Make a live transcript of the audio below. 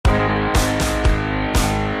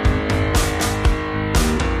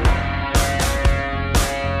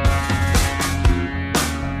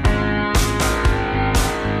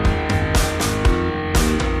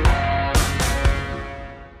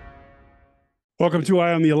Welcome to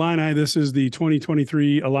Eye on the Illini. This is the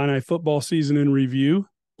 2023 Illini football season in review,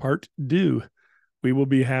 part 2. We will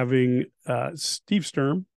be having Steve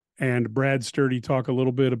Sturm and Brad Sturdy talk a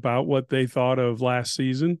little bit about what they thought of last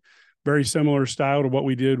season. Very similar style to what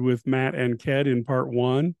we did with Matt and Ked in part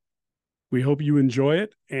 1. We hope you enjoy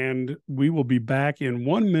it, and we will be back in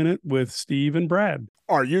 1 minute with Steve and Brad.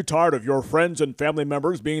 Are you tired of your friends and family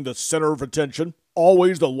members being the center of attention?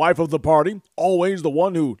 Always the life of the party? Always the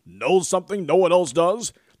one who knows something no one else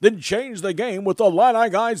does? Then change the game with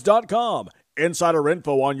IlliniGuys.com. Insider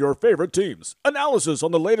info on your favorite teams, analysis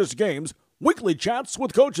on the latest games, weekly chats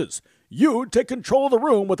with coaches. You take control of the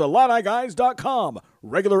room with IlliniGuys.com.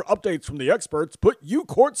 Regular updates from the experts put you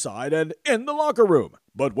courtside and in the locker room.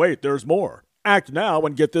 But wait, there's more. Act now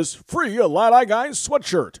and get this free Illini Guys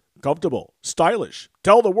sweatshirt. Comfortable, stylish.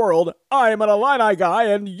 Tell the world, I'm an Illini guy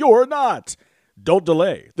and you're not. Don't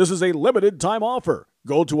delay. This is a limited time offer.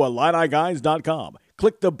 Go to IlliniGuys.com,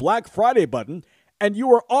 click the Black Friday button, and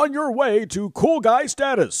you are on your way to cool guy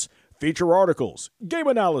status. Feature articles, game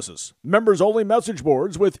analysis, members-only message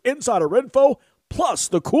boards with insider info, plus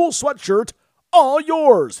the cool sweatshirt, all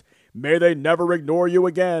yours. May they never ignore you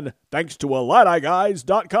again. Thanks to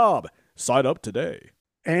IlliniGuys.com. Sign up today.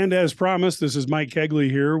 And as promised, this is Mike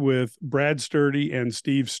Kegley here with Brad Sturdy and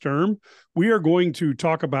Steve Sturm. We are going to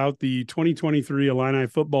talk about the 2023 Illini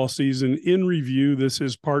football season in review. This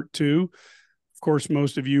is part 2. Of course,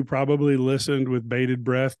 most of you probably listened with bated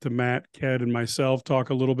breath to Matt, Ked, and myself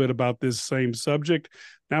talk a little bit about this same subject.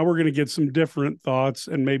 Now we're going to get some different thoughts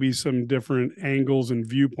and maybe some different angles and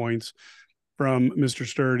viewpoints from Mr.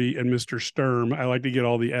 Sturdy and Mr. Sturm. I like to get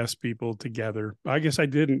all the S people together. I guess I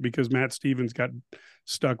didn't because Matt Stevens got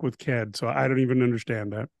stuck with Ked, so I don't even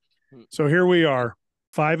understand that. So here we are,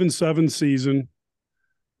 5-7 season.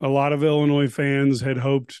 A lot of Illinois fans had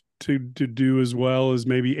hoped to do as well as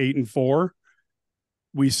maybe 8-4.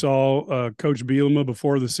 We saw Coach Bielema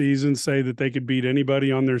before the season say that they could beat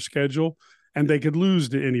anybody on their schedule and they could lose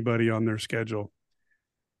to anybody on their schedule.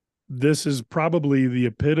 This is probably the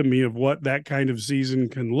epitome of what that kind of season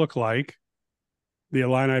can look like. The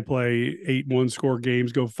Illini play 8-1 score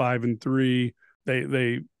games, go 5-3.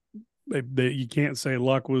 They you can't say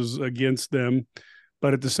luck was against them,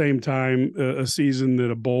 but at the same time, a season that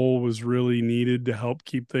a bowl was really needed to help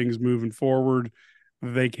keep things moving forward.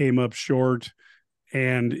 They came up short,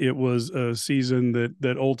 and it was a season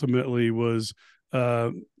that ultimately was,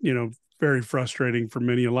 very frustrating for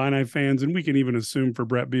many Illini fans, and we can even assume for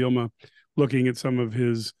Brett Bielema, looking at some of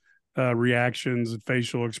his reactions and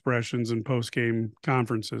facial expressions in post-game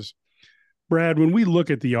conferences. Brad, when we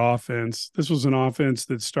look at the offense, this was an offense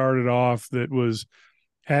that started off that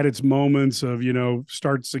had its moments of,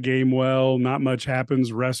 starts the game well, not much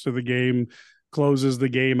happens, rest of the game closes the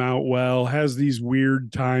game out well, has these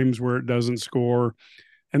weird times where it doesn't score.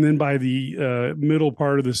 And then by the middle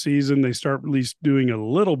part of the season, they start at least doing a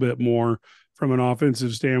little bit more from an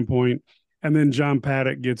offensive standpoint. And then John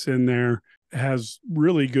Paddock gets in there, has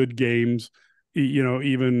really good games,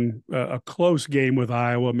 even a close game with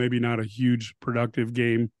Iowa, maybe not a huge productive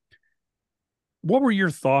game. What were your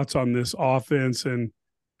thoughts on this offense, and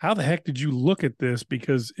how the heck did you look at this?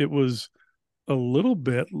 Because it was a little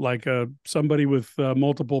bit like somebody with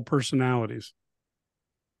multiple personalities.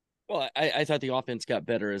 Well, I thought the offense got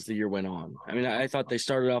better as the year went on. I mean, I thought they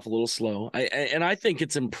started off a little slow. I think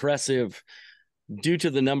it's impressive due to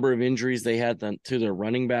the number of injuries they had to their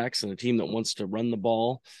running backs and a team that wants to run the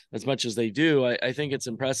ball as much as they do. I think it's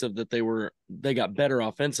impressive that they got better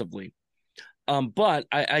offensively. But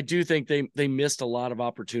I do think they missed a lot of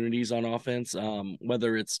opportunities on offense,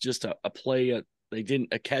 whether it's just a play,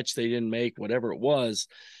 a catch they didn't make, whatever it was.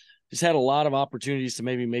 Just had a lot of opportunities to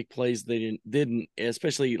maybe make plays they didn't,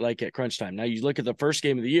 especially like at crunch time. Now you look at the first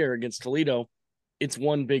game of the year against Toledo, it's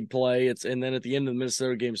one big play. And then at the end of the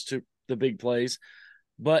Minnesota games, the big plays.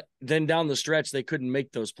 But then down the stretch, they couldn't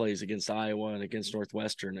make those plays against Iowa and against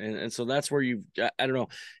Northwestern. And so that's where I don't know,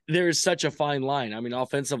 there is such a fine line. I mean,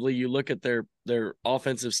 offensively, you look at their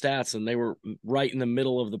offensive stats and they were right in the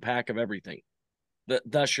middle of the pack of everything.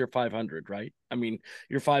 Thus you're 500, right? I mean,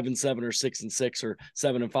 you're 5-7 or 6-6 or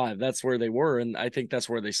 7-5. That's where they were. And I think that's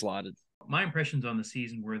where they slotted. My impressions on the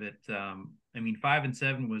season were that,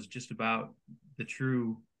 5-7 was just about the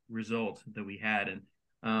true result that we had. And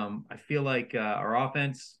I feel like our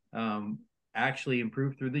offense actually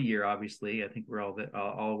improved through the year. Obviously, I think we're all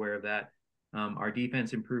aware of that. Our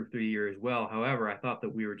defense improved through the year as well. However, I thought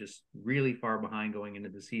that we were just really far behind going into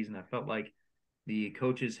the season. I felt like the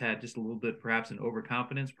coaches had just a little bit, perhaps an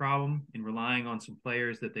overconfidence problem in relying on some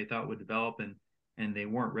players that they thought would develop, and they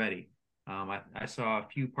weren't ready. I saw a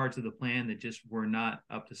few parts of the plan that just were not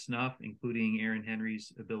up to snuff, including Aaron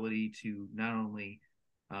Henry's ability to not only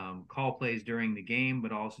call plays during the game,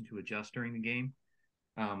 but also to adjust during the game.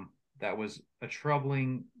 That was a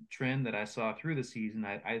troubling trend that I saw through the season.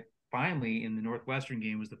 I finally, in the Northwestern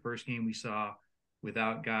game, was the first game we saw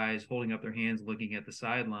without guys holding up their hands, looking at the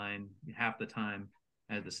sideline half the time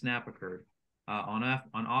as the snap occurred. On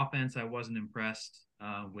offense, I wasn't impressed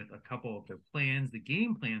with a couple of their plans. The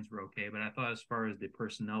game plans were okay, but I thought as far as the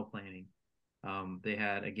personnel planning, they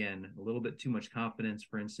had, again, a little bit too much confidence,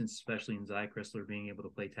 for instance, especially in Zy Chrysler being able to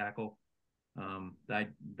play tackle.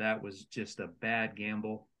 That was just a bad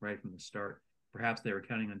gamble right from the start. Perhaps they were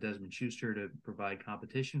counting on Desmond Schuster to provide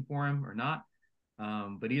competition for him or not.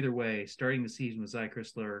 But either way, starting the season with Zy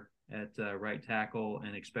Chrysler at right tackle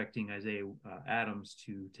and expecting Isaiah Adams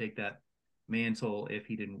to take that mantle if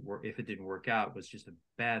it didn't work out was just a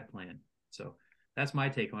bad plan. So that's my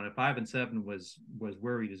take on it. 5-7 was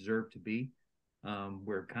where we deserved to be.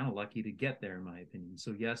 We're kind of lucky to get there, in my opinion.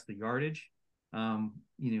 So yes, the yardage,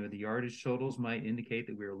 the yardage totals might indicate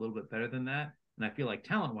that we were a little bit better than that. And I feel like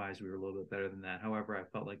talent-wise, we were a little bit better than that. However, I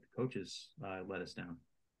felt like the coaches let us down.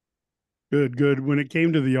 Good. When it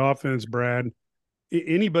came to the offense, Brad,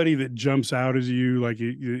 anybody that jumps out as you, like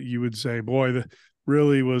you would say, boy, the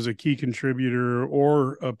really was a key contributor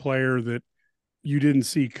or a player that you didn't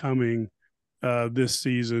see coming this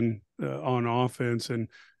season on offense. And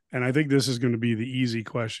I think this is going to be the easy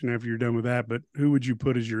question after you're done with that, but who would you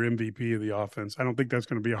put as your MVP of the offense? I don't think that's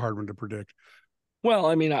going to be a hard one to predict. Well,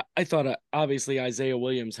 I mean, I thought obviously Isaiah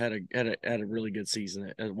Williams had a really good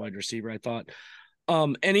season at wide receiver, I thought.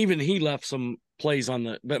 And even he left some plays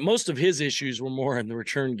but most of his issues were more in the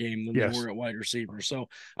return game than they were at wide receiver. So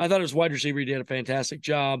I thought as wide receiver, he did a fantastic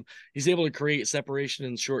job. He's able to create separation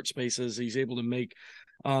in short spaces. He's able to make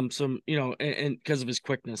some, and because of his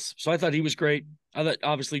quickness. So I thought he was great. I thought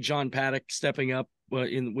obviously John Paddock stepping up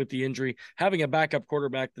with the injury, having a backup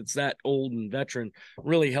quarterback that's that old and veteran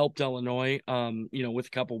really helped Illinois, with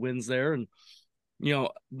a couple wins there. And,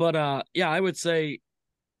 I would say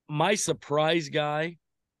my surprise guy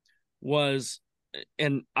was,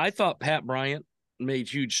 and I thought Pat Bryant made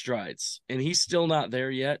huge strides, and he's still not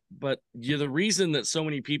there yet. But the reason that so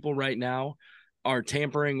many people right now are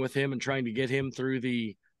tampering with him and trying to get him through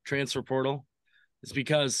the transfer portal is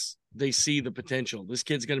because they see the potential. This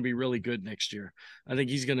kid's going to be really good next year. I think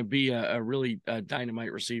he's going to be a really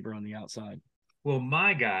dynamite receiver on the outside. Well,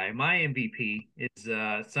 my MVP is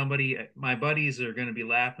somebody, my buddies are going to be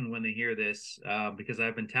laughing when they hear this because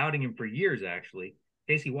I've been touting him for years, actually.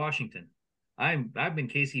 Casey Washington. I've been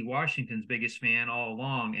Casey Washington's biggest fan all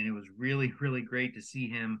along, and it was really, really great to see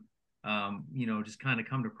him, just kind of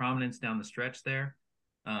come to prominence down the stretch there,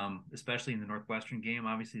 especially in the Northwestern game,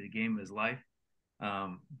 obviously the game of his life.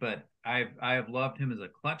 But I have loved him as a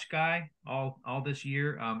clutch guy all this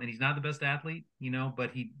year, and he's not the best athlete,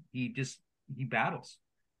 but he battles.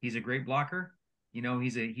 He's a great blocker.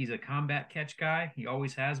 He's a combat catch guy. He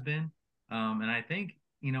always has been. And I think,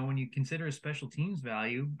 when you consider his special teams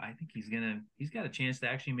value, I think he's got a chance to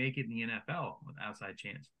actually make it in the NFL with outside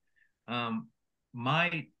chance.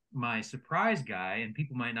 My surprise guy, and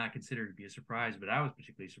people might not consider it to be a surprise, but I was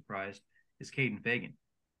particularly surprised, is Caden Fagan.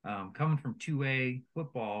 Coming from 2A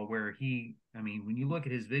football where when you look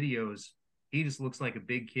at his videos, he just looks like a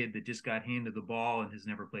big kid that just got handed the ball and has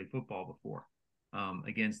never played football before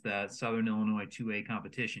against that Southern Illinois 2A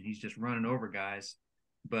competition. He's just running over guys,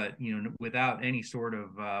 but, without any sort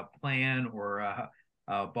of plan or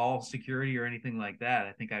ball security or anything like that.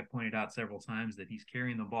 I think I pointed out several times that he's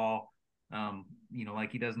carrying the ball,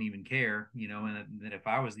 like he doesn't even care, and that if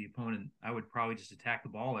I was the opponent, I would probably just attack the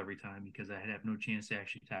ball every time because I'd have no chance to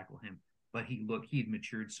actually tackle him. But he'd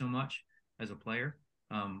matured so much as a player.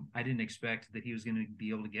 I didn't expect that he was going to be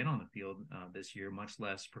able to get on the field this year, much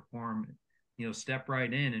less perform, step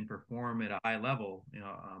right in and perform at a high level,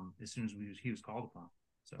 as soon as he was called upon.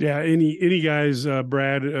 So. Yeah. Any guys,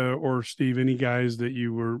 Brad or Steve, any guys that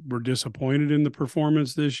you were disappointed in the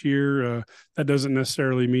performance this year? That doesn't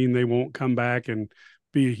necessarily mean they won't come back and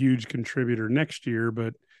be a huge contributor next year,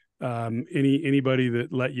 but anybody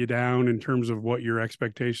that let you down in terms of what your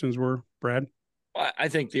expectations were, Brad? I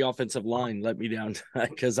think the offensive line let me down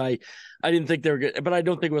because I didn't think they were good, but I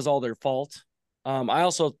don't think it was all their fault. I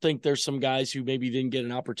also think there's some guys who maybe didn't get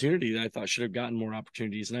an opportunity that I thought should have gotten more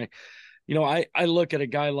opportunities. And I look at a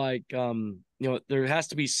guy like, there has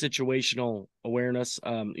to be situational awareness.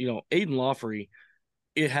 Aiden Lawfrey,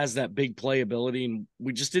 it has that big playability, and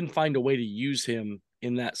we just didn't find a way to use him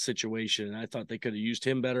in that situation. And I thought they could have used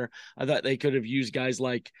him better. I thought they could have used guys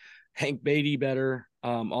like Hank Beatty better.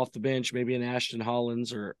 off the bench, maybe an Ashton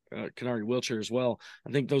Hollins or Kenari Wiltshire as well.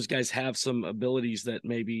 I think those guys have some abilities that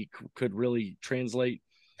maybe could really translate.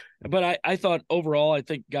 But I thought overall, I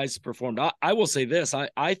think guys performed. I will say this.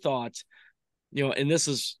 I thought, and this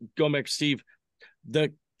is going back to Steve,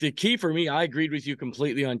 the key for me, I agreed with you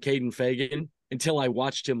completely on Caden Fagan until I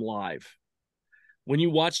watched him live. When you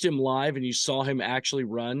watched him live and you saw him actually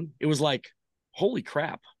run, it was like, holy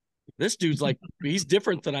crap. This dude's like, he's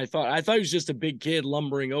different than I thought. I thought he was just a big kid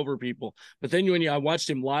lumbering over people. But then I watched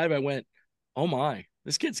him live, I went, oh my,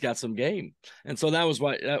 this kid's got some game. And so that was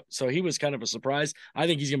so he was kind of a surprise. I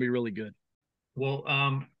think he's going to be really good. Well,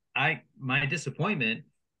 my disappointment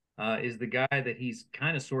is the guy that he's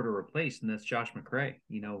kind of sort of replaced, and that's Josh McCray.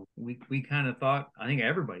 We kind of thought, I think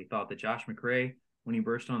everybody thought that Josh McCray, when he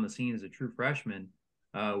burst on the scene as a true freshman,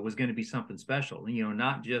 was going to be something special.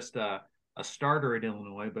 Not just a starter at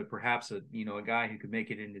Illinois, but perhaps a guy who could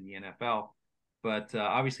make it into the NFL. But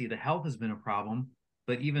obviously the health has been a problem.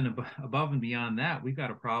 But even above and beyond that, we've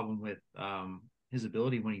got a problem with his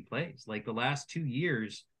ability when he plays. Like the last 2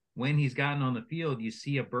 years, when he's gotten on the field, you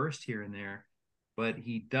see a burst here and there, but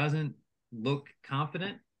he doesn't look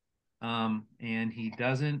confident, and he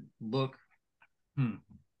doesn't look. How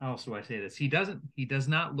else do I say this? He does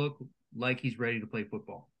not look like he's ready to play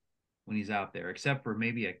football when he's out there, except for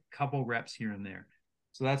maybe a couple reps here and there.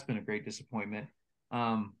 So that's been a great disappointment.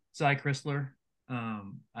 Cy Chrysler,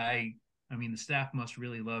 I mean, the staff must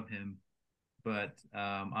really love him, but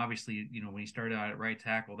obviously, when he started out at right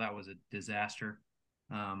tackle, that was a disaster.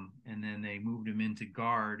 And then they moved him into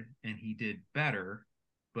guard, and he did better.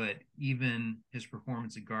 But even his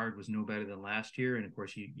performance at guard was no better than last year. And of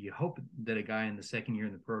course, you hope that a guy in the second year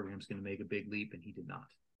in the program is going to make a big leap, and he did not.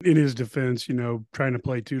 In his defense, trying to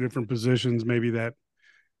play two different positions, maybe that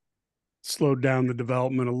slowed down the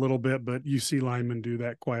development a little bit, but you see linemen do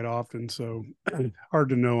that quite often. So hard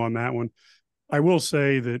to know on that one. I will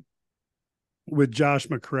say that with Josh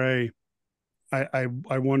McCray,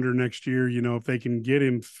 I wonder next year, if they can get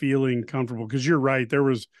him feeling comfortable, because you're right. There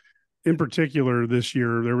was, in particular this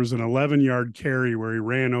year, there was an 11-yard carry where he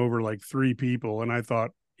ran over like 3 people, and I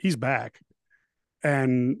thought, he's back.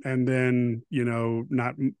 And then,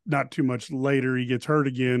 not too much later, he gets hurt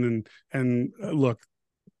again. And look,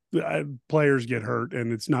 players get hurt,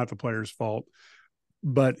 and it's not the player's fault.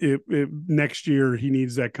 But next year he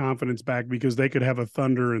needs that confidence back, because they could have a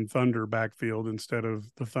Thunder and Thunder backfield instead of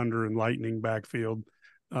the Thunder and Lightning backfield.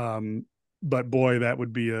 But boy, that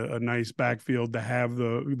would be a nice backfield to have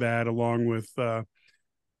that along with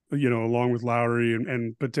Lowry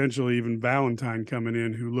and potentially even Valentine coming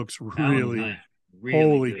in, who looks really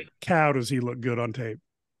holy good. Cow, does he look good on tape.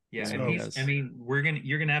 Yeah, so, and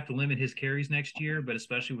you're gonna have to limit his carries next year, but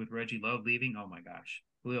especially with Reggie Love leaving, oh my gosh.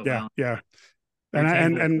 Yeah.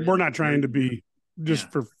 And we're not trying to be,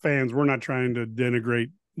 just for fans, we're not trying to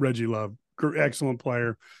denigrate Reggie Love. Excellent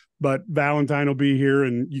player. But Valentine will be here,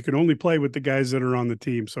 and you can only play with the guys that are on the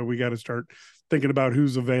team. So we got to start thinking about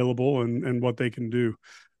who's available and what they can do.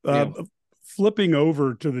 Flipping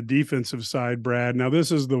over to the defensive side, Brad. Now,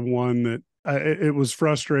 this is the one that it was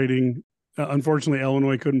frustrating. Unfortunately,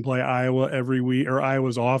 Illinois couldn't play Iowa every week, or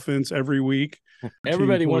Iowa's offense every week.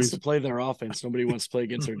 Everybody wants to play their offense. Nobody wants to play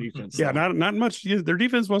against their defense. Yeah, not much. Their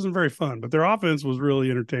defense wasn't very fun, but their offense was really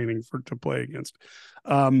entertaining to play against.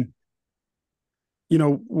 What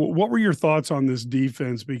were your thoughts on this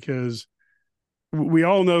defense? Because we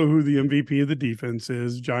all know who the MVP of the defense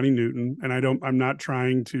is, Johnny Newton, and I'm not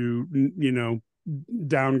trying to,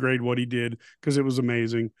 downgrade what he did, because it was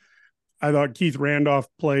amazing. I thought Keith Randolph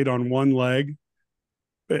played on one leg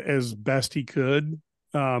as best he could.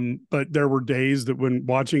 But there were days that when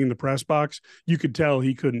watching in the press box, you could tell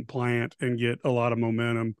he couldn't plant and get a lot of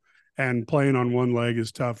momentum, and playing on one leg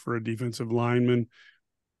is tough for a defensive lineman.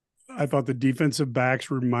 I thought the defensive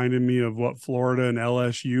backs reminded me of what Florida and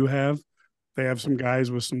LSU have. They have some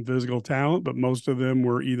guys with some physical talent, but most of them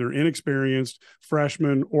were either inexperienced,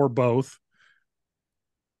 freshmen, or both.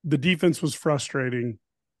 The defense was frustrating.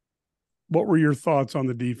 What were your thoughts on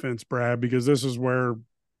the defense, Brad? Because this is where,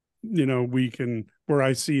 where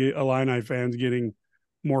I see Illini fans getting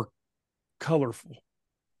more colorful.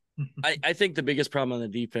 I think the biggest problem on the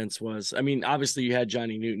defense was, obviously you had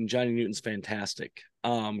Johnny Newton. Johnny Newton's fantastic.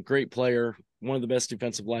 Great player, one of the best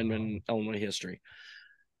defensive linemen in Illinois history.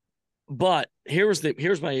 But here's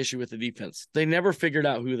my issue with the defense. They never figured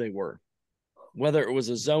out who they were, whether it was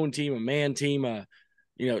a zone team, a man team,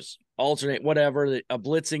 alternate, whatever, a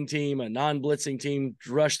blitzing team, a non-blitzing team,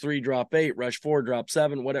 rush 3, drop 8, rush 4, drop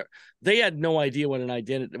 7, whatever. They had no idea what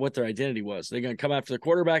their identity was. They're going to come after the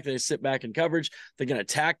quarterback. They sit back in coverage. They're going to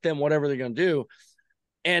attack them, whatever they're going to do.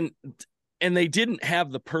 And and they didn't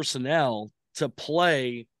have the personnel to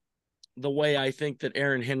play the way I think that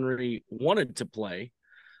Aaron Henry wanted to play.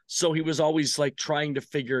 So he was always like trying to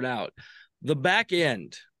figure it out. The back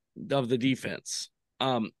end of the defense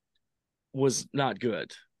was not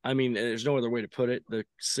good. I mean, there's no other way to put it. The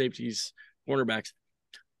safeties, cornerbacks,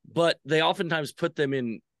 but they oftentimes put them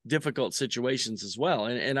in difficult situations as well.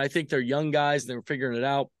 And I think they're young guys. They're figuring it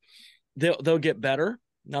out. They'll get better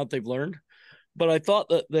now that they've learned. But I thought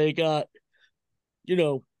that they got,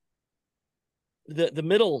 the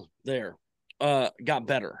middle there got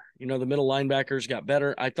better. The middle linebackers got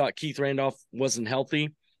better. I thought Keith Randolph wasn't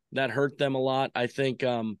healthy. That hurt them a lot. I think,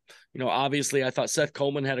 obviously I thought Seth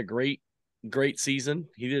Coleman had a great season.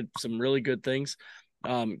 He did some really good things.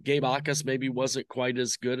 Gabe Akkas maybe wasn't quite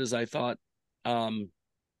as good as I thought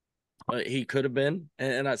he could have been.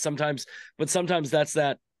 And sometimes that's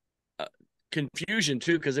that confusion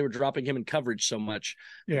too, because they were dropping him in coverage so much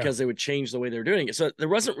because they would change the way they were doing it. So there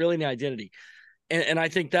wasn't really any identity. And I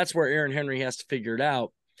think that's where Aaron Henry has to figure it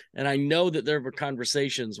out. And I know that there were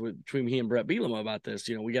conversations between he and Brett Bielema about this.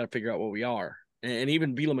 We got to figure out what we are. And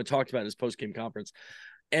even Bielema talked about in his post-game conference.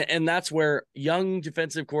 And that's where young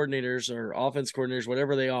defensive coordinators or offense coordinators,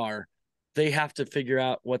 whatever they are, they have to figure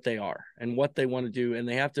out what they are and what they want to do, and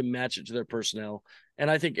they have to match it to their personnel. And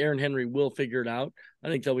I think Aaron Henry will figure it out. I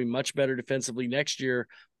think they'll be much better defensively next year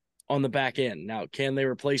on the back end. Now, can they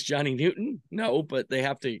replace Johnny Newton? No, but they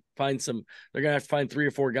have to find they're going to have to find 3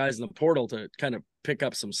 or 4 guys in the portal to kind of pick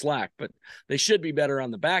up some slack, but they should be better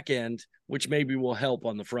on the back end, which maybe will help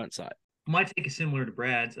on the front side. My take is similar to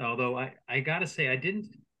Brad's, although I got to say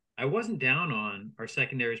I wasn't down on our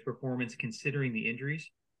secondary's performance considering the injuries.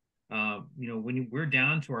 When we're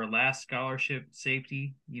down to our last scholarship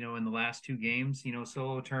safety, in the last 2 games,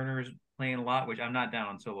 Solo Turner's playing a lot, which I'm not down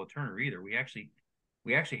on Solo Turner either. We actually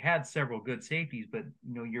had several good safeties, but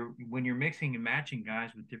when you're mixing and matching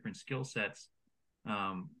guys with different skill sets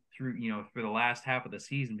through for the last half of the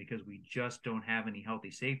season, because we just don't have any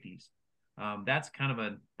healthy safeties, that's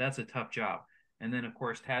a tough job. And then of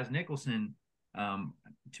course Taz Nicholson,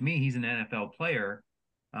 to me, he's an NFL player.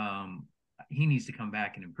 He needs to come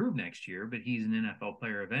back and improve next year, but he's an NFL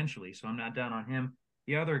player eventually, so I'm not down on him.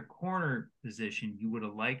 The other corner position, you would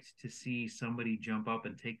have liked to see somebody jump up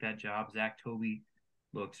and take that job. Zach Toby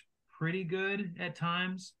looks pretty good at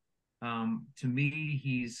times. To me,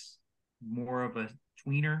 he's more of a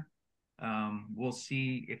tweener. We'll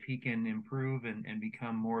see if he can improve and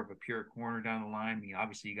become more of a pure corner down the line. I mean,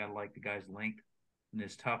 obviously, you got to like the guy's length and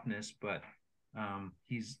his toughness, but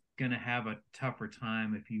he's going to have a tougher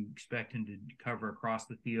time if you expect him to cover across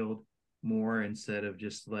the field more instead of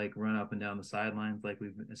just like run up and down the sidelines like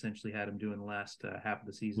we've essentially had him do in the last half of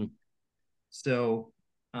the season. So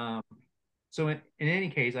in any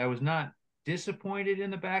case, I was not disappointed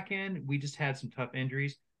in the back end. We just had some tough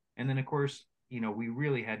injuries. And then, of course, we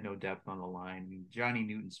really had no depth on the line. I mean, Johnny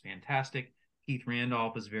Newton's fantastic. Keith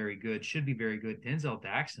Randolph is very good, should be very good. Denzel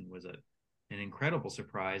Daxton was an incredible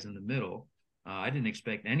surprise in the middle. I didn't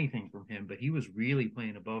expect anything from him, but he was really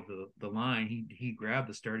playing above the line. He grabbed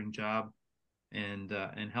the starting job and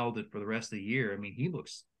held it for the rest of the year. I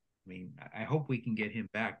mean, I hope we can get him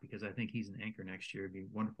back because I think he's an anchor next year. It'd be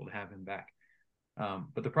wonderful to have him back.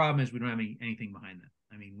 But the problem is we don't have anything behind that.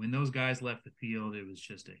 I mean, when those guys left the field, it was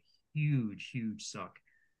just a huge, huge suck.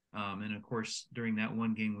 And of course, during that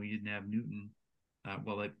one game we didn't have Newton,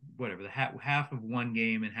 the half of one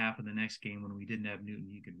game and half of the next game when we didn't have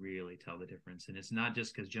Newton, you could really tell the difference. And it's not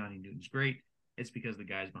just because Johnny Newton's great, it's because the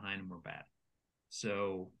guys behind him were bad.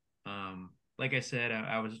 So, like I said,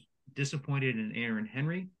 I was disappointed in Aaron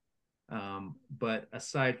Henry. But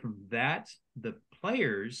aside from that, the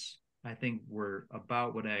players, I think, were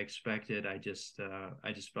about what I expected. I just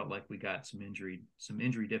felt like we got some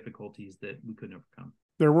injury difficulties that we couldn't overcome.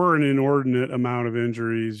 There were an inordinate amount of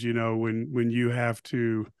injuries, when you have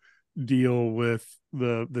to deal with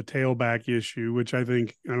the tailback issue, which I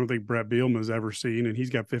don't think Brett Bielema has ever seen, and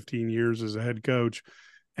he's got 15 years as a head coach.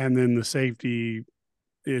 And then the safety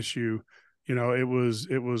issue, it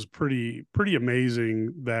was pretty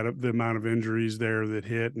amazing that the amount of injuries there that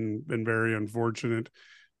hit, and very unfortunate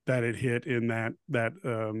that it hit in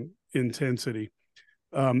that intensity.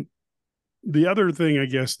 The other thing, I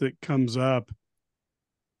guess, that comes up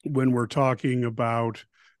when we're talking about,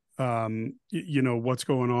 what's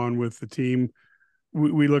going on with the team,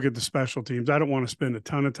 we look at the special teams. I don't want to spend a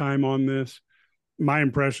ton of time on this. My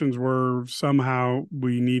impressions were somehow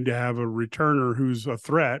we need to have a returner who's a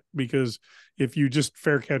threat, because if you just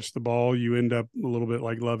fair catch the ball, you end up a little bit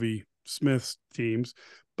like Lovie Smith's teams,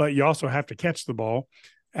 but you also have to catch the ball.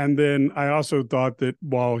 And then I also thought that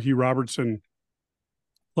while Hugh Robertson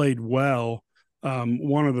played well.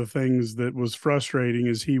 One of the things that was frustrating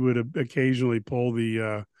is he would occasionally pull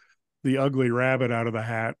the ugly rabbit out of the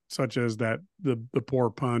hat, such as the poor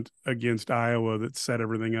punt against Iowa that set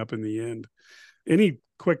everything up in the end. Any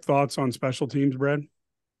quick thoughts on special teams, Brad?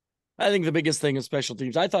 I think the biggest thing is special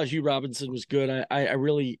teams. I thought Hugh Robinson was good. I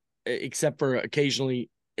really, except for occasionally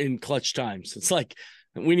in clutch times, it's like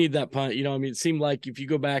we need that punt. I mean, it seemed like if you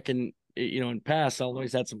go back and in past,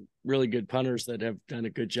 Illinois had some really good punters that have done a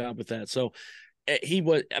good job with that. So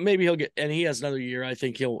maybe he'll get, and he has another year. I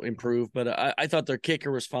think he'll improve. But I thought their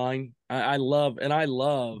kicker was fine. I love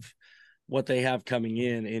what they have coming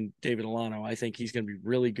in David Illini. I think he's going to be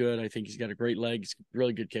really good. I think he's got a great leg. He's a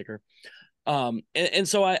really good kicker. And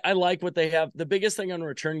so I like what they have. The biggest thing on the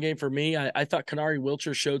return game for me, I thought Kanari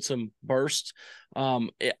Wilcher showed some burst.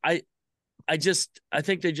 I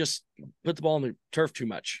think they just put the ball on the turf too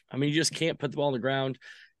much. I mean, you just can't put the ball on the ground.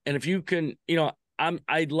 And if you can,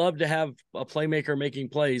 I'd love to have a playmaker making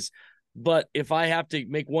plays, but if I have to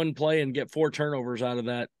make one play and get 4 turnovers out of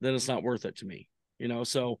that, then it's not worth it to me.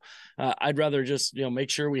 So I'd rather just, make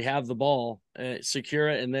sure we have the ball, secure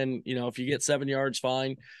it. And then, if you get 7 yards,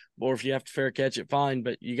 fine. Or if you have to fair catch it, fine,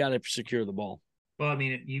 but you got to secure the ball. Well, I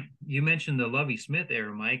mean, you mentioned the Lovie Smith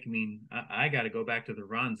era, Mike. I mean, I got to go back to the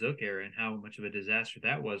Ron Zook era and how much of a disaster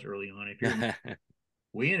that was early on. If you're,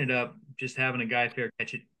 we ended up just having a guy fair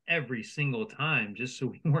catch it every single time, just so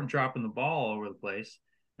we weren't dropping the ball all over the place.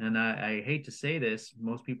 And I hate to say this,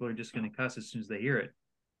 most people are just going to cuss as soon as they hear it.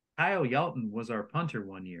 Kyle Yelton was our punter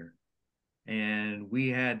one year, and we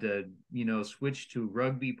had to, switch to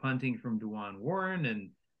rugby punting from DeJuan Warren,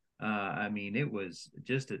 and I mean, it was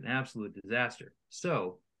just an absolute disaster.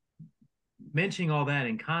 So, mentioning all that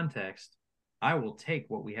in context, I will take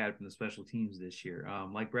what we had from the special teams this year.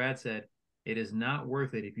 Like Brad said, it is not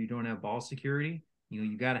worth it if you don't have ball security.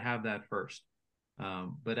 You got to have that first.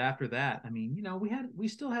 But after that, I mean, we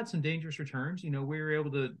still had some dangerous returns. We were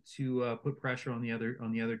able to put pressure on the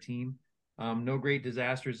other team. No great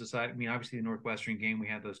disasters aside. I mean, obviously the Northwestern game, we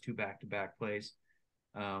had those 2 back-to-back plays.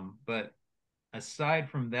 But aside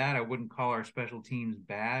from that, I wouldn't call our special teams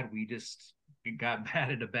bad. We got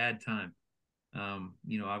bad at a bad time.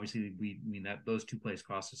 Obviously those 2 plays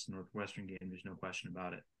cost us the Northwestern game. There's no question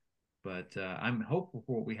about it. But I'm hopeful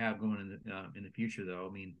for what we have going in the future, though.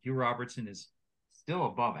 I mean, Hugh Robertson is still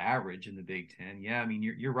above average in the Big Ten. Yeah, I mean,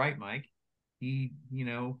 you're right, Mike. He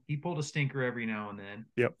pulled a stinker every now and then.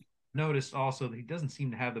 Yep. Noticed also that he doesn't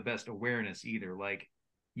seem to have the best awareness either. Like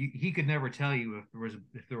he could never tell you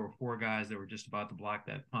if there were 4 guys that were just about to block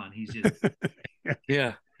that punt. He's just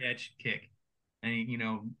catch, kick,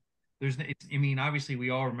 and obviously we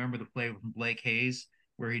all remember the play from Blake Hayes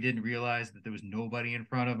where he didn't realize that there was nobody in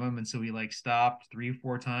front of him, and so he stopped 3 or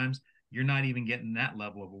 4 times. You're not even getting that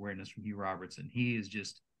level of awareness from Hugh Robertson. He is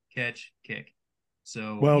just catch, kick.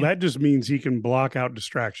 So that just means he can block out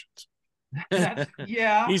distractions.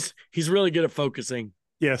 Yeah, he's really good at focusing.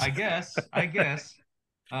 Yes, I guess.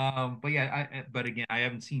 But yeah, but again, I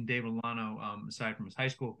haven't seen David Illini aside from his high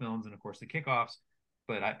school films and of course the kickoffs.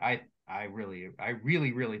 But I really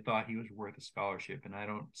thought he was worth a scholarship, and I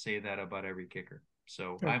don't say that about every kicker.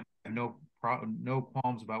 So I have no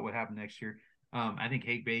qualms about what happened next year. I think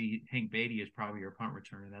Hank Beatty is probably your punt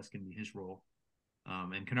returner. That's going to be his role.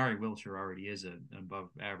 And Kanari Wilcher already is an above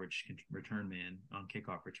average return man on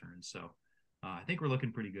kickoff returns. So I think we're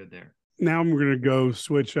looking pretty good there. Now I'm going to go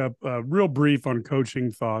switch up real brief on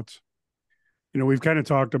coaching thoughts. We've kind of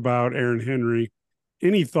talked about Aaron Henry.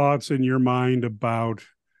 Any thoughts in your mind about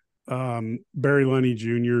Barry Lunny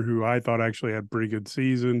Jr., who I thought actually had a pretty good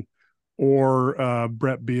season, or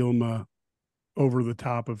Brett Bielema over the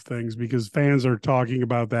top of things? Because fans are talking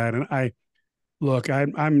about that. And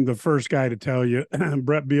I'm the first guy to tell you,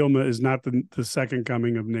 Brett Bielema is not the second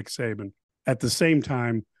coming of Nick Saban. At the same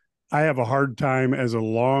time, I have a hard time as a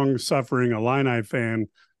long-suffering Illini fan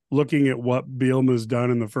looking at what Bielema's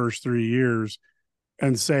done in the first 3 years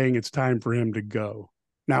and saying it's time for him to go.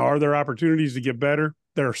 Now, are there opportunities to get better?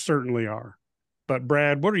 There certainly are. But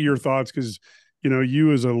Brad, what are your thoughts? Because,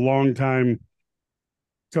 you as a longtime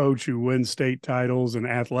coach who wins state titles and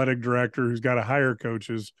athletic director who's got to hire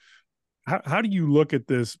coaches, how do you look at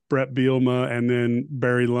this, Brett Bielema and then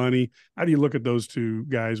Barry Lunny? How do you look at those 2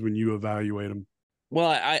 guys when you evaluate them?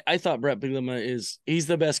 Well, I thought Brett Bielema he's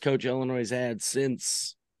the best coach Illinois has had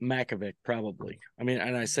since Makovic, probably. I mean,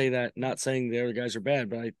 and I say that not saying the other guys are bad,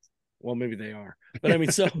 but maybe they are. But I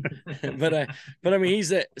mean, so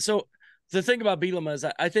the thing about Bielema is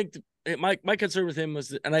I think my concern with him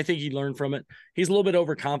was, and I think he learned from it, he's a little bit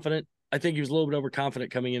overconfident. I think he was a little bit overconfident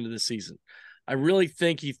coming into this season. I really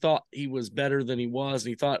think he thought he was better than he was. And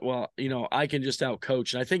he thought, well, I can just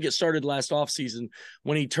outcoach. And I think it started last offseason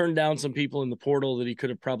when he turned down some people in the portal that he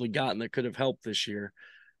could have probably gotten that could have helped this year.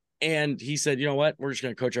 And he said, you know what, we're just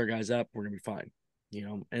going to coach our guys up. We're going to be fine.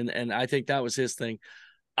 And I think that was his thing.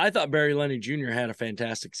 I thought Barry Lenny Jr. had a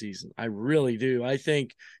fantastic season. I really do. I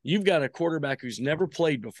think you've got a quarterback who's never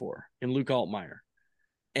played before in Luke Altmaier.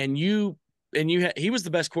 And he was the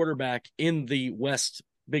best quarterback in the West,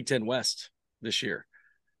 Big Ten West this year.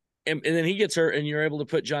 And then he gets hurt and you're able to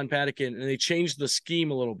put John Paddock in, and they changed the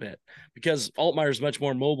scheme a little bit because Altmaier is much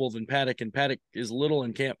more mobile than Paddock, and Paddock is little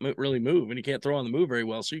and can't really move, and he can't throw on the move very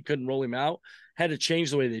well. So you couldn't roll him out, had to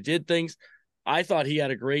change the way they did things. I thought he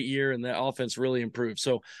had a great year and the offense really improved.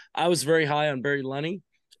 So I was very high on Barry Lenny.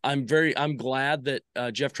 I'm glad that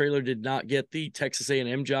Jeff Traylor did not get the Texas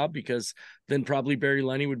A&M job, because then probably Barry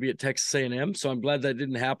Lenny would be at Texas A&M. So I'm glad that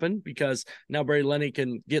didn't happen, because now Barry Lenny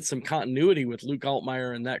can get some continuity with Luke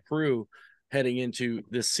Altmaier and that crew heading into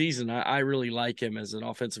this season. I really like him as an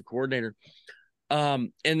offensive coordinator.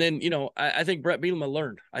 And then, I think Brett Bielema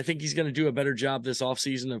learned. I think he's going to do a better job this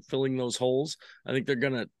offseason of filling those holes. I think they're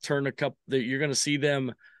going to turn you're going to see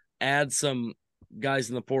them add some guys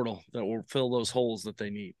in the portal that will fill those holes that they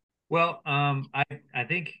need. Well, I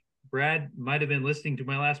think Brad might have been listening to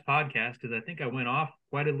my last podcast, because I think I went off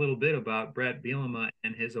quite a little bit about Brett Bielema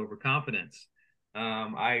and his overconfidence.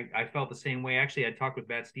 I felt the same way. Actually, I talked with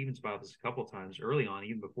Matt Stevens about this a couple of times early on,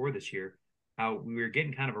 even before this year, how we were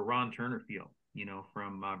getting kind of a Ron Turner feel,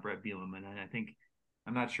 from Brett Bielema. And I think,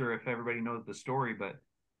 I'm not sure if everybody knows the story, but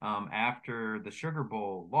after the Sugar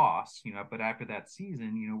Bowl loss, but after that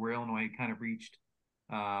season, where Illinois kind of reached,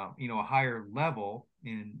 a higher level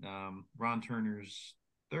in Ron Turner's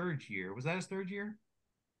third year. Was that his third year?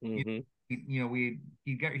 Mm-hmm.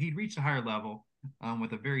 He'd reached a higher level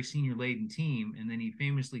with a very senior laden team, and then he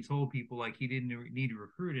famously told people like he didn't need to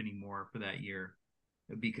recruit anymore for that year,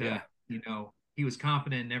 because he was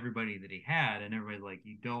confident in everybody that he had, and everybody's like,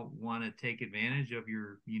 you don't want to take advantage of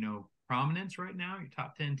your prominence right now, your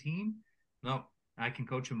top 10 team. No, I can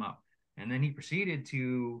coach him up. And then he proceeded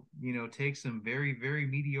to, take some very, very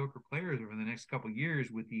mediocre players over the next couple of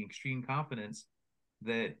years with the extreme confidence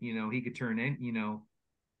that, he could turn in,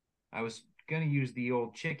 I was going to use the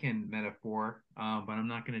old chicken metaphor, but I'm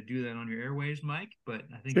not going to do that on your airways, Mike. But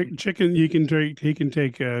I think chicken, he can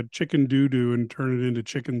take a chicken doo-doo and turn it into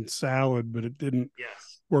chicken salad, but it didn't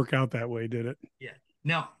work out that way, did it? Yeah.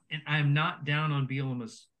 Now, and I'm not down on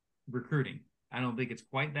Bielema's recruiting. I don't think it's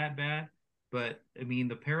quite that bad. But I mean,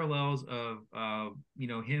 the parallels of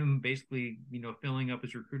him basically filling up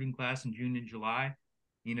his recruiting class in June and July,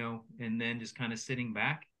 and then just kind of sitting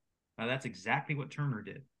back. That's exactly what Turner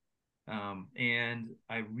did. And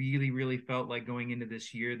I really, really felt like going into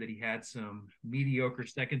this year that he had some mediocre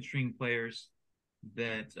second string players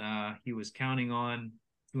that he was counting on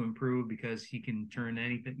to improve, because he can turn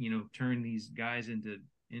anything, turn these guys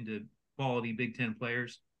into quality Big Ten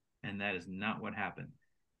players, and that is not what happened.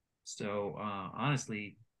 So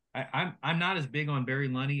honestly, I'm not as big on Barry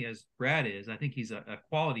Lunny as Brad is. I think he's a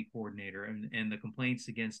quality coordinator, and the complaints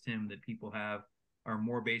against him that people have are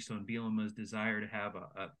more based on Bielema's desire to have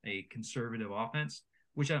a conservative offense,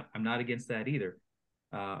 which I'm not against that either.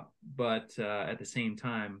 But at the same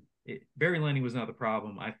time, Barry Lunny was not the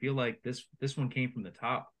problem. I feel like this one came from the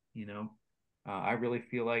top. I really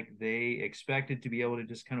feel like they expected to be able to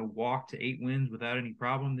just kind of walk to 8 wins without any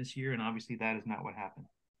problem this year, and obviously that is not what happened.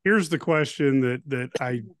 Here's the question that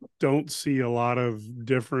I don't see a lot of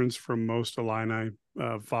difference from most Illini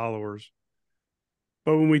followers.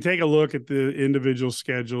 But when we take a look at the individual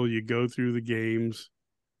schedule, you go through the games.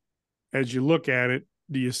 As you look at it,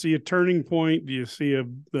 do you see a turning point? Do you see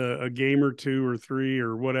a game or two or three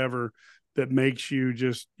or whatever that makes you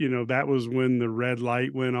just, that was when the red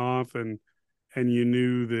light went off and you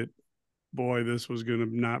knew that, boy, this was going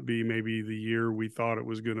to not be maybe the year we thought it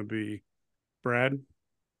was going to be? Brad?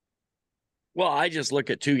 Well, I just look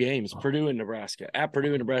at 2 games, Purdue and Nebraska. At Purdue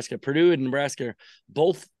and Nebraska. Purdue and Nebraska,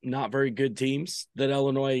 both not very good teams that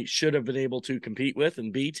Illinois should have been able to compete with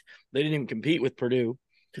and beat. They didn't even compete with Purdue.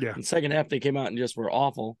 Yeah. In the second half, they came out and just were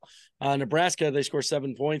awful. Nebraska, they scored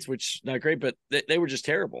 7 points, which not great, but they were just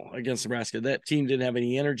terrible against Nebraska. That team didn't have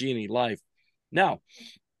any energy, any life. Now,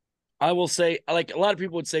 I will say, like a lot of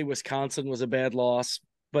people would say Wisconsin was a bad loss,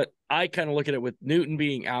 but I kind of look at it with Newton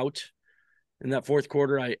being out in that fourth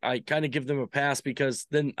quarter. I kind of give them a pass, because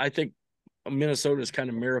then I think Minnesota is kind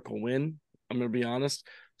of miracle win. I'm going to be honest.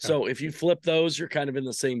 So if you flip those, you're kind of in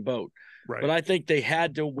the same boat. Right. But I think they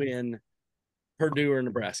had to win Purdue or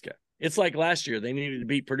Nebraska. It's like last year, they needed to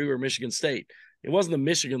beat Purdue or Michigan State. It wasn't the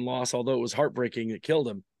Michigan loss, although it was heartbreaking, that killed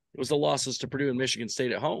them. It was the losses to Purdue and Michigan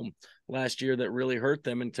State at home last year that really hurt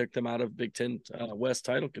them and took them out of Big Ten West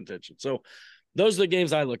title contention. So those are the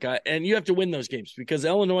games I look at, and you have to win those games because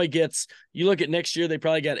Illinois you look at next year, they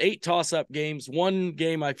probably got 8 toss-up games. 1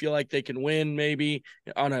 game I feel like they can win maybe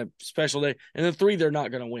on a special day, and then 3 they're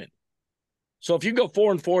not going to win. So if you go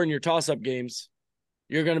 4-4 in your toss-up games,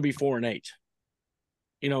 you're going to be 4-8.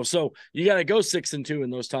 So you got to go 6-2 in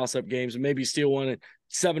those toss-up games and maybe steal one.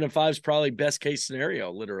 7-5 is probably best case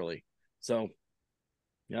scenario, literally. So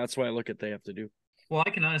that's why I look at they have to do. Well, I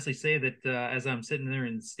can honestly say that as I'm sitting there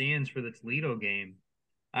in the stands for the Toledo game,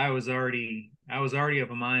 I was already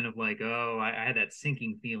of a mind of like, I had that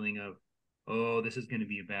sinking feeling of, this is going to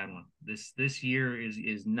be a bad one. This year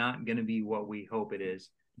is not going to be what we hope it is.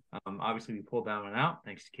 Obviously, we pulled that one out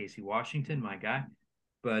thanks to Casey Washington, my guy.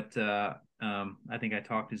 But I think I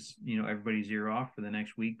talked everybody's ear off for the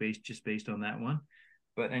next week based on that one.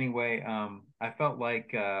 But anyway, I felt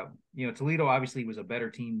like, Toledo obviously was a better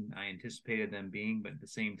team than I anticipated them being. But at the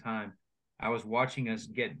same time, I was watching us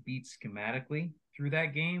get beat schematically through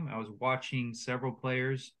that game. I was watching several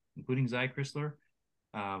players, including Zy Chrysler.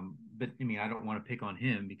 But, I don't want to pick on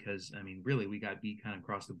him because, really, we got beat kind of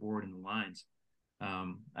across the board in the lines.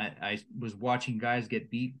 I was watching guys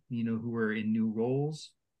get beat, who were in new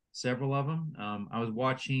roles, several of them. I was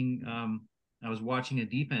watching a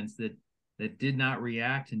defense that did not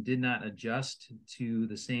react and did not adjust to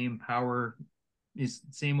the same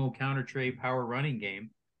old counter trade power running game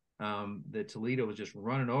that Toledo was just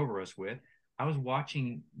running over us with. I was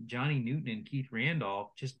watching Johnny Newton and Keith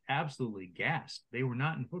Randolph just absolutely gassed. They were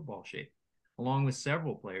not in football shape, along with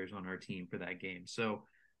several players on our team for that game. So,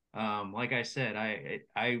 like I said,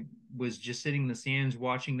 I was just sitting in the stands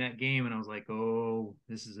watching that game, and I was like,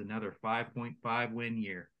 this is another 5.5 win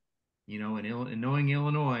year. And knowing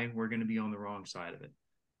Illinois, we're going to be on the wrong side of it.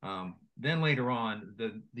 Then later on,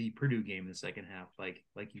 the Purdue game in the second half, like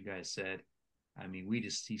you guys said, we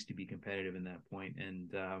just ceased to be competitive in that point,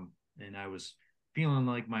 and I was feeling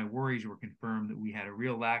like my worries were confirmed that we had a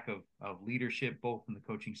real lack of leadership, both in the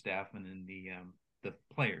coaching staff and in the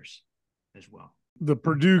players as well. The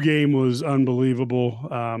Purdue game was unbelievable.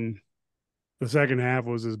 The second half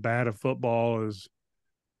was as bad a football as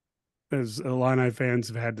Illini fans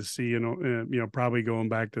have had to see, probably going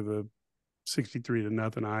back to the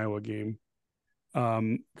 63-0 Iowa game,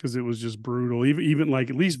 because it was just brutal. Even like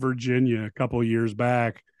at least Virginia a couple of years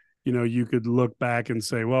back, you could look back and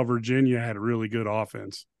say, well, Virginia had a really good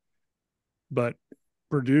offense, but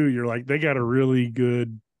Purdue, you're like, they got a really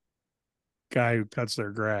good guy who cuts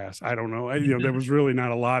their grass. I don't know. There was really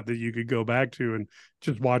not a lot that you could go back to, and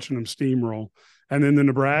just watching them steamroll. And then the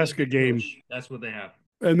Nebraska game, that's what they have.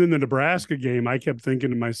 And then the Nebraska game, I kept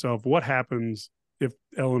thinking to myself, what happens if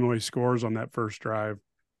Illinois scores on that first drive?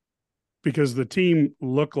 Because the team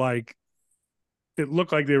looked like they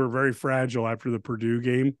were very fragile after the Purdue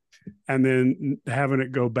game. And then having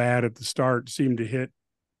it go bad at the start seemed to hit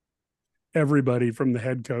everybody from the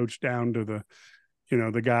head coach down to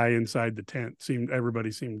the guy inside the tent.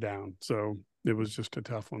 Everybody seemed down. So it was just a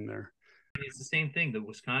tough one there. It's the same thing. The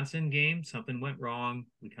Wisconsin game, something went wrong.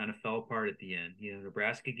 We kind of fell apart at the end.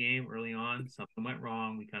 Nebraska game early on, something went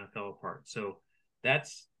wrong. We kind of fell apart. So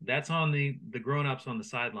that's on the grown-ups on the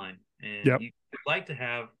sideline. And Yep. You would like to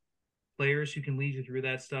have players who can lead you through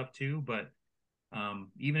that stuff too. But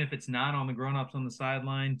even if it's not on the grown-ups on the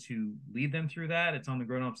sideline to lead them through that, it's on the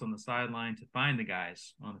grown-ups on the sideline to find the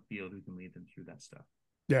guys on the field who can lead them through that stuff.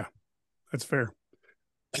 Yeah, that's fair.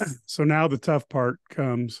 So now the tough part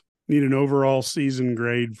comes. Need an overall season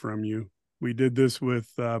grade from you. We did this with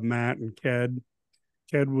Matt and Ked.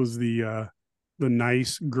 Ked was the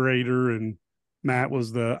nice grader, and Matt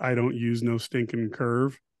was the I don't use no stinking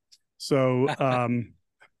curve. So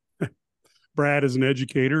Brad, as an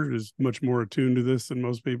educator, is much more attuned to this than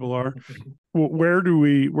most people are. Well, where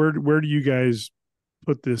do you guys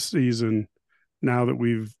put this season now that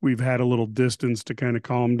we've had a little distance to kind of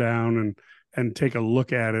calm down and take a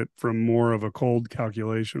look at it from more of a cold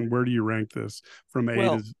calculation? Where do you rank this from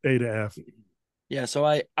A to F? Yeah, so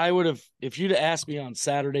I would have, if you'd have asked me on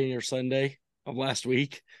Saturday or Sunday of last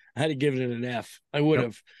week, I'd have given it an F. I would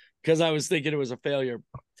have, because I was thinking it was a failure.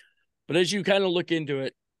 But as you kind of look into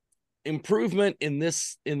it, improvement in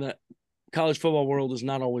the college football world is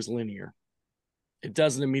not always linear. It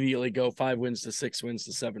doesn't immediately go 5 wins to 6 wins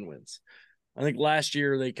to 7 wins. I think last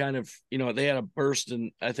year they kind of, they had a burst,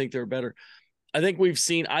 and I think they're better. I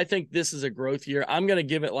think this is a growth year. I'm going to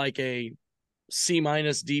give it like a C-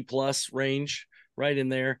 D+ range right in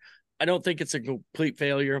there. I don't think it's a complete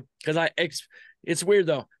failure because It's weird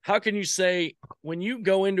though. How can you say when you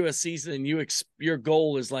go into a season and your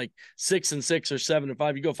goal is like 6-6 or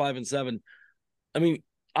 7-5, you go 5-7. I mean,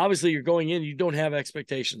 obviously you're going in, you don't have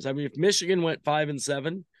expectations. I mean, if Michigan went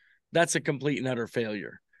 5-7, that's a complete and utter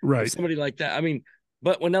failure. Right. If somebody like that. I mean,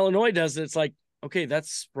 but when Illinois does it, it's like, okay,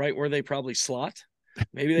 that's right where they probably slot.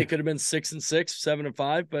 Maybe they could have been 6-6,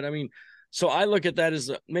 7-5. But I mean, so I look at that as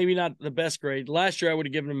maybe not the best grade. Last year I would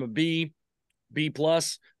have given them a B+.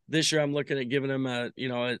 This year I'm looking at giving them a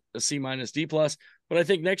C-, D+. But I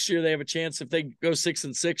think next year they have a chance if they go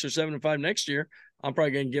 6-6 or 7-5 next year. I'm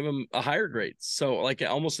probably going to give them a higher grade. So like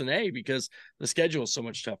almost an A because the schedule is so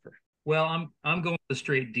much tougher. Well, I'm going with a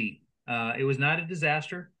straight D. It was not a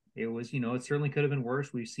disaster. It was, it certainly could have been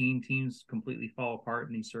worse. We've seen teams completely fall apart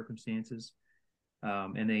in these circumstances.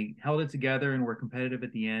 And they held it together and were competitive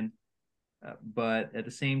at the end. But at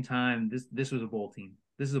the same time, this was a bowl team.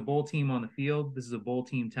 This is a bowl team on the field. This is a bowl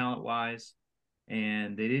team talent-wise.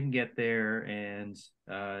 And they didn't get there. And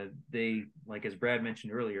they, like as Brad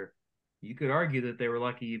mentioned earlier, you could argue that they were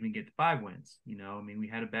lucky to even get to 5 wins. We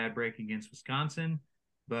had a bad break against Wisconsin,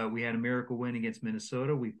 but we had a miracle win against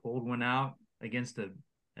Minnesota. We pulled one out against a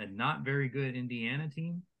not very good Indiana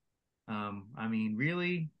team.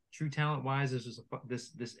 Really, true talent wise,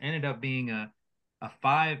 this ended up being a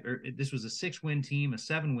 6-win team, a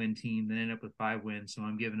 7-win team that ended up with 5 wins. So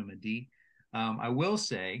I'm giving them a D. I will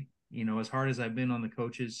say, as hard as I've been on the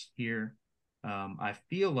coaches here, I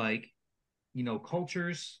feel like,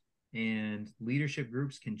 cultures and leadership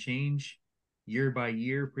groups can change year by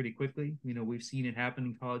year pretty quickly. We've seen it happen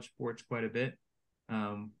in college sports quite a bit.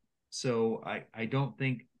 So I don't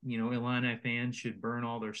think, Illini fans should burn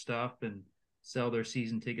all their stuff and sell their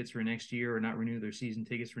season tickets for next year or not renew their season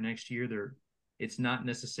tickets for next year. It's not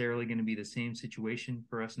necessarily going to be the same situation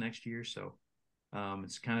for us next year. So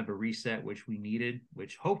it's kind of a reset, which we needed,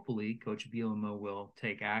 which hopefully Coach Bielema will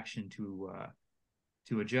take action to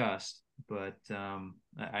adjust. But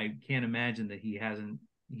I can't imagine that he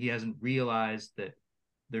hasn't realized that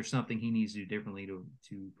there's something he needs to do differently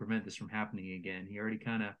to prevent this from happening again. He already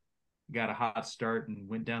kind of got a hot start and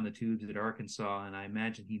went down the tubes at Arkansas, and I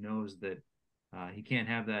imagine he knows that he can't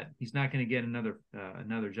have that. He's not going to get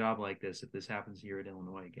another job like this if this happens here at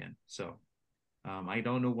Illinois again. So I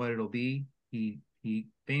don't know what it'll be. He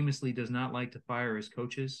famously does not like to fire his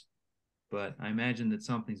coaches, but I imagine that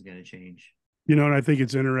something's going to change. And I think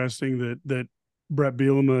it's interesting that Brett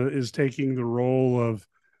Bielema is taking the role of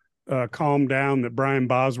calm down that Brian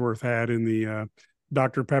Bosworth had in the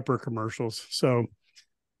Dr. Pepper commercials. So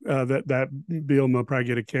that Bielema will probably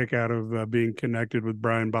get a kick out of being connected with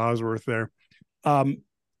Brian Bosworth there.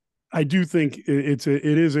 I do think it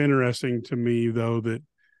is interesting to me though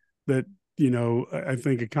that I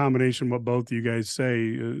think a combination of what both of you guys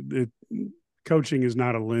say, coaching is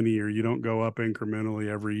not a linear. You don't go up incrementally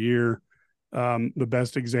every year. The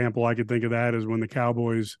best example I could think of that is when the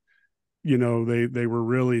Cowboys, they were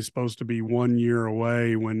really supposed to be 1 year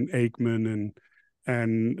away when Aikman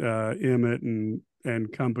and Emmett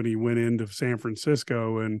and company went into San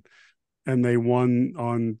Francisco and they won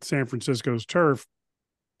on San Francisco's turf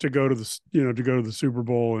to go to the Super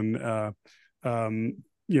Bowl and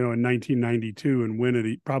in 1992 and win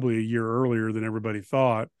it probably a year earlier than everybody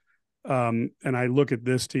thought. And I look at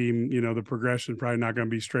this team, the progression is probably not going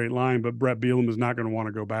to be straight line, but Brett Bielema is not going to want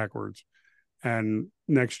to go backwards. And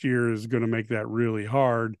next year is going to make that really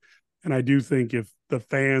hard. And I do think if the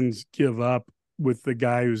fans give up with the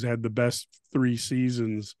guy who's had the best 3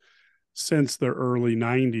 seasons since the early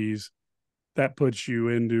 90s, that puts you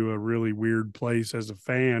into a really weird place as a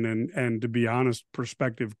fan. And to be honest,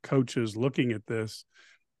 prospective coaches looking at this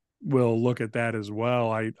will look at that as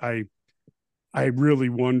well. I really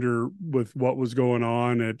wonder with what was going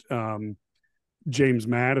on at James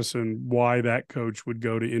Madison, why that coach would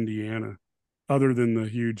go to Indiana other than the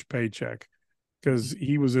huge paycheck, because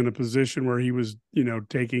he was in a position where he was,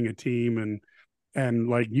 taking a team and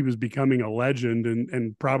like he was becoming a legend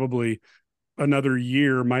and probably another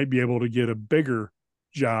year might be able to get a bigger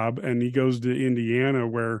job. And he goes to Indiana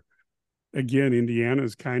where, again, Indiana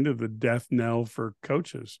is kind of the death knell for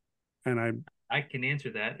coaches. And I can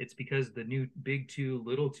answer that. It's because the new Big 2,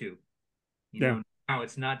 Little 2. Now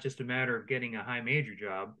it's not just a matter of getting a high major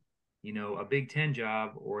job. A Big 10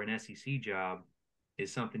 job or an SEC job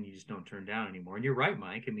is something you just don't turn down anymore. And you're right,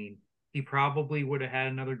 Mike. I mean, he probably would have had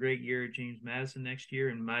another great year at James Madison next year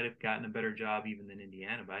and might have gotten a better job even than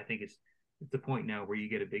Indiana. But I think it's the point now where you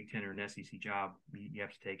get a Big 10 or an SEC job, you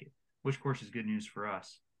have to take it, which of course is good news for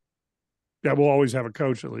us. Yeah, we'll always have a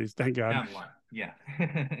coach at least. Thank God. Yeah.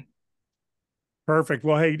 Perfect.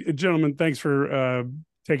 Well, hey, gentlemen, thanks for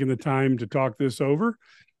taking the time to talk this over.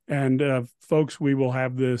 And folks, we will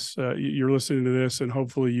have this, you're listening to this, and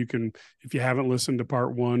hopefully you can, if you haven't listened to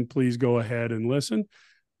part 1, please go ahead and listen.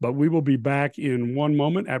 But we will be back in one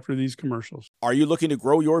moment after these commercials. Are you looking to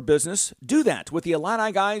grow your business? Do that with the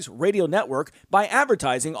Illini Guys Radio Network by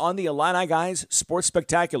advertising on the Illini Guys Sports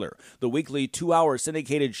Spectacular. The weekly 2-hour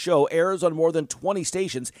syndicated show airs on more than 20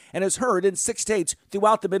 stations and is heard in 6 states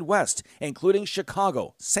throughout the Midwest, including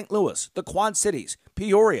Chicago, St. Louis, the Quad Cities,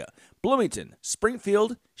 Peoria, Bloomington,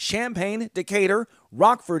 Springfield, Champaign, Decatur,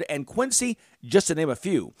 Rockford, and Quincy, just to name a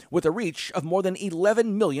few, with a reach of more than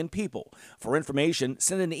 11 million people. For information,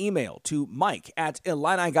 send an email to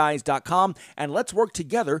mike@IlliniGuys.com and let's work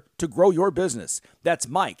together to grow your business. That's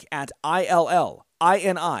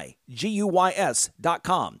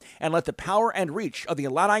mike@IlliniGuys.com, and let the power and reach of the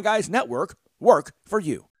Illini Guys Network work for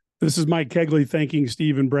you. This is Mike Kegley thanking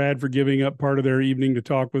Steve and Brad for giving up part of their evening to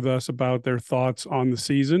talk with us about their thoughts on the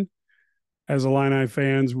season. As Illini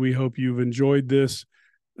fans, we hope you've enjoyed this,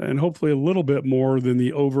 and hopefully a little bit more than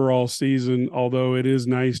the overall season, although it is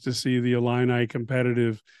nice to see the Illini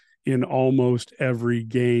competitive in almost every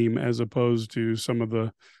game as opposed to some of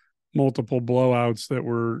the multiple blowouts that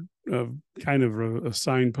were kind of a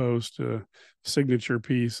signpost, a signature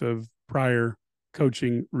piece of prior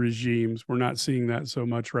coaching regimes. We're not seeing that so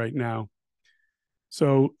much right now.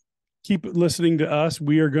 So keep listening to us.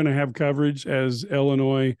 We are going to have coverage as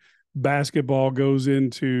Illinois basketball goes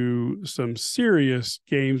into some serious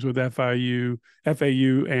games with FAU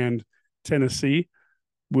and Tennessee.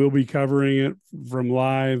 We'll be covering it from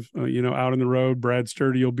live, out on the road. Brad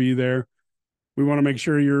Sturdy will be there. We want to make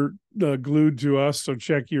sure you're glued to us, so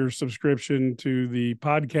check your subscription to the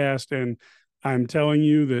podcast. And I'm telling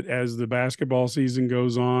you that as the basketball season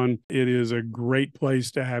goes on, it is a great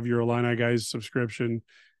place to have your Illini Guys subscription,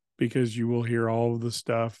 because you will hear all of the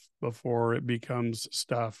stuff before it becomes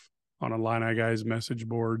stuff on Illini Guys message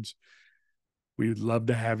boards. We'd love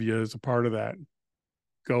to have you as a part of that.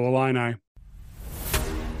 Go Illini.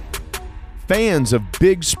 Fans of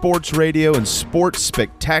big sports radio and sports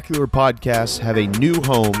spectacular podcasts have a new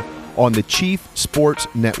home on the Chief Sports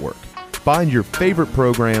Network. Find your favorite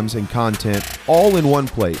programs and content all in one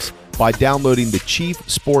place by downloading the Chief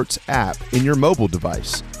Sports app in your mobile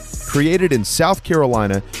device. Created in South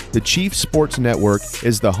Carolina, the Chief Sports Network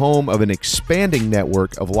is the home of an expanding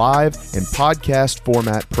network of live and podcast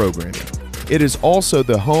format programming. It is also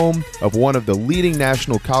the home of one of the leading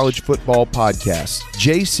national college football podcasts,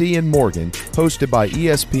 JC and Morgan, hosted by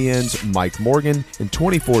ESPN's Mike Morgan and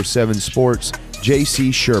 24/7 Sports'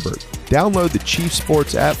 JC Sherbert. Download the Chief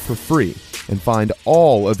Sports app for free and find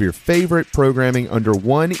all of your favorite programming under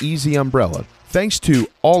one easy umbrella. Thanks to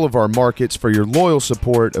all of our markets for your loyal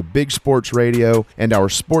support of Big Sports Radio and our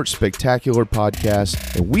Sports Spectacular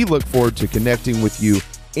podcast, and we look forward to connecting with you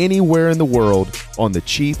anywhere in the world on the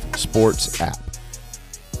Chief Sports app.